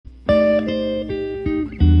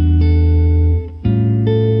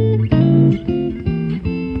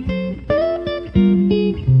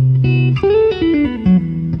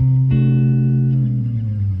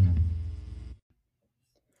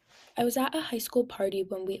was at a high school party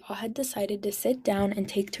when we all had decided to sit down and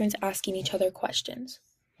take turns asking each other questions.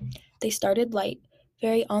 They started light,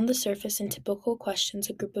 very on the surface and typical questions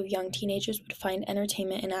a group of young teenagers would find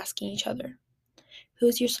entertainment in asking each other. Who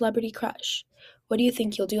is your celebrity crush? What do you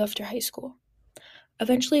think you'll do after high school?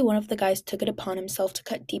 Eventually, one of the guys took it upon himself to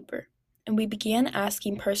cut deeper, and we began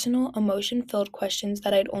asking personal, emotion filled questions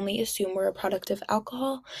that I'd only assume were a product of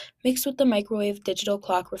alcohol mixed with the microwave digital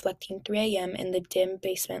clock reflecting 3 a.m. in the dim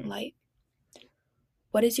basement light.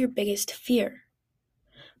 What is your biggest fear?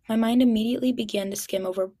 My mind immediately began to skim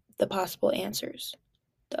over the possible answers.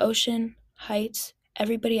 The ocean, heights,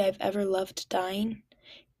 everybody I've ever loved dying.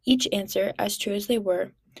 Each answer, as true as they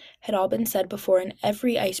were, had all been said before in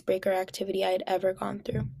every icebreaker activity I had ever gone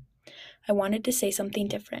through. I wanted to say something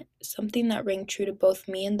different, something that rang true to both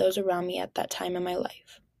me and those around me at that time in my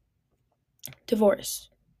life. Divorce,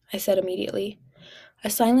 I said immediately. A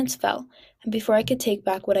silence fell, and before I could take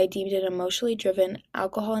back what I deemed an emotionally driven,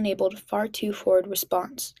 alcohol-enabled, far too forward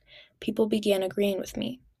response, people began agreeing with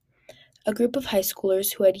me. A group of high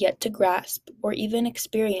schoolers who had yet to grasp or even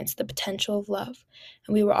experience the potential of love,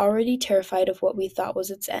 and we were already terrified of what we thought was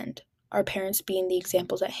its end, our parents being the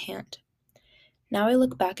examples at hand. Now I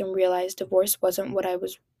look back and realize divorce wasn't what I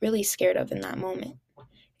was really scared of in that moment.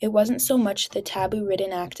 It wasn't so much the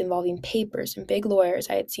taboo-ridden act involving papers and big lawyers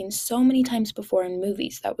I had seen so many times before in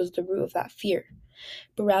movies that was the root of that fear,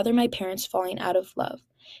 but rather my parents falling out of love,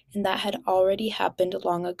 and that had already happened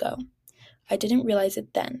long ago. I didn't realize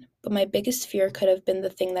it then, but my biggest fear could have been the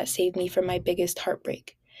thing that saved me from my biggest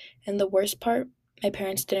heartbreak. And the worst part, my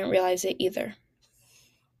parents didn't realize it either.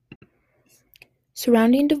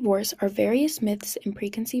 Surrounding divorce are various myths and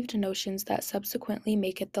preconceived notions that subsequently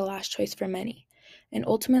make it the last choice for many, and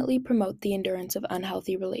ultimately promote the endurance of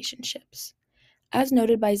unhealthy relationships. As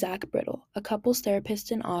noted by Zach Brittle, a couples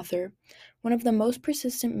therapist and author, one of the most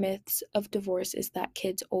persistent myths of divorce is that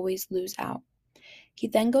kids always lose out. He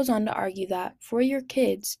then goes on to argue that, for your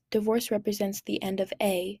kids, divorce represents the end of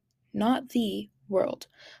a, not the, world,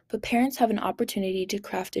 but parents have an opportunity to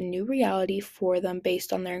craft a new reality for them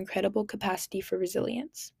based on their incredible capacity for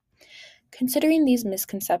resilience. Considering these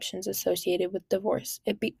misconceptions associated with divorce,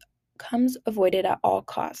 it becomes avoided at all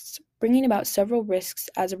costs, bringing about several risks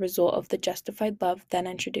as a result of the justified love then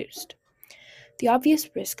introduced. The obvious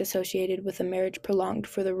risk associated with a marriage prolonged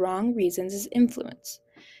for the wrong reasons is influence.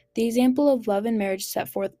 The example of love and marriage set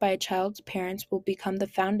forth by a child's parents will become the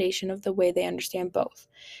foundation of the way they understand both.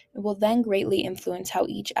 It will then greatly influence how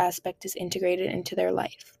each aspect is integrated into their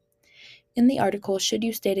life. In the article, Should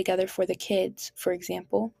You Stay Together for the Kids, for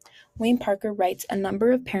example, Wayne Parker writes, a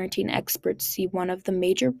number of parenting experts see one of the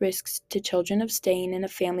major risks to children of staying in a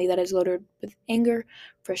family that is loaded with anger,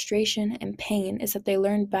 frustration, and pain is that they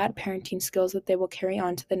learn bad parenting skills that they will carry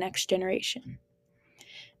on to the next generation.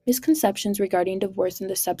 Misconceptions regarding divorce and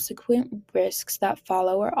the subsequent risks that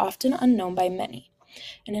follow are often unknown by many,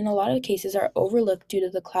 and in a lot of cases are overlooked due to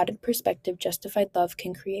the clouded perspective justified love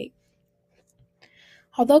can create.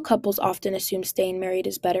 Although couples often assume staying married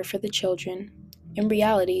is better for the children, in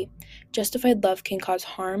reality, justified love can cause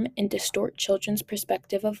harm and distort children's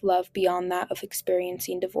perspective of love beyond that of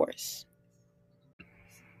experiencing divorce.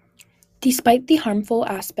 Despite the harmful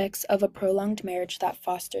aspects of a prolonged marriage that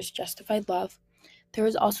fosters justified love, there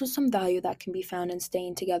is also some value that can be found in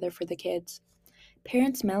staying together for the kids.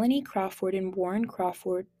 Parents Melanie Crawford and Warren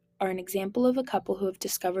Crawford are an example of a couple who have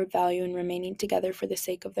discovered value in remaining together for the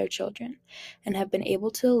sake of their children, and have been able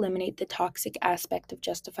to eliminate the toxic aspect of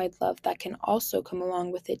justified love that can also come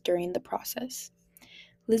along with it during the process.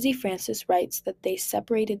 Lizzie Francis writes that they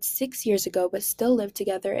separated 6 years ago but still live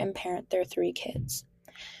together and parent their 3 kids.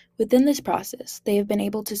 Within this process, they have been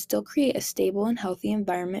able to still create a stable and healthy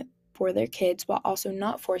environment for their kids while also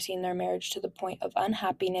not forcing their marriage to the point of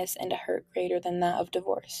unhappiness and a hurt greater than that of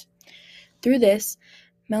divorce. Through this,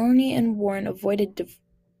 Melanie and Warren avoided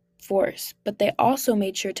divorce, but they also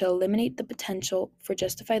made sure to eliminate the potential for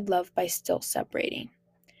justified love by still separating.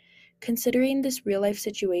 Considering this real-life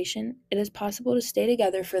situation, it is possible to stay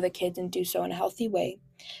together for the kids and do so in a healthy way,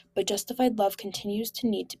 but justified love continues to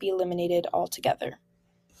need to be eliminated altogether.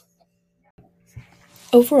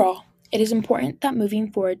 Overall, it is important that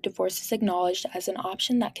moving forward, divorce is acknowledged as an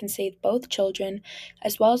option that can save both children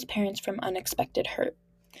as well as parents from unexpected hurt.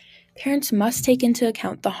 Parents must take into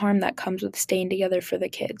account the harm that comes with staying together for the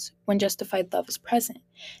kids when justified love is present,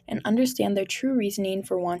 and understand their true reasoning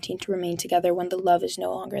for wanting to remain together when the love is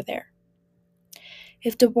no longer there.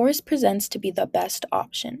 If divorce presents to be the best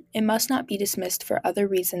option, it must not be dismissed for other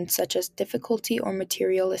reasons such as difficulty or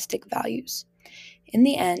materialistic values. In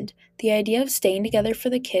the end, the idea of staying together for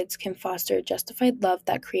the kids can foster a justified love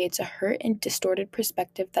that creates a hurt and distorted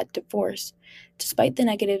perspective that divorce, despite the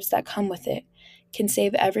negatives that come with it, can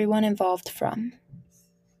save everyone involved from.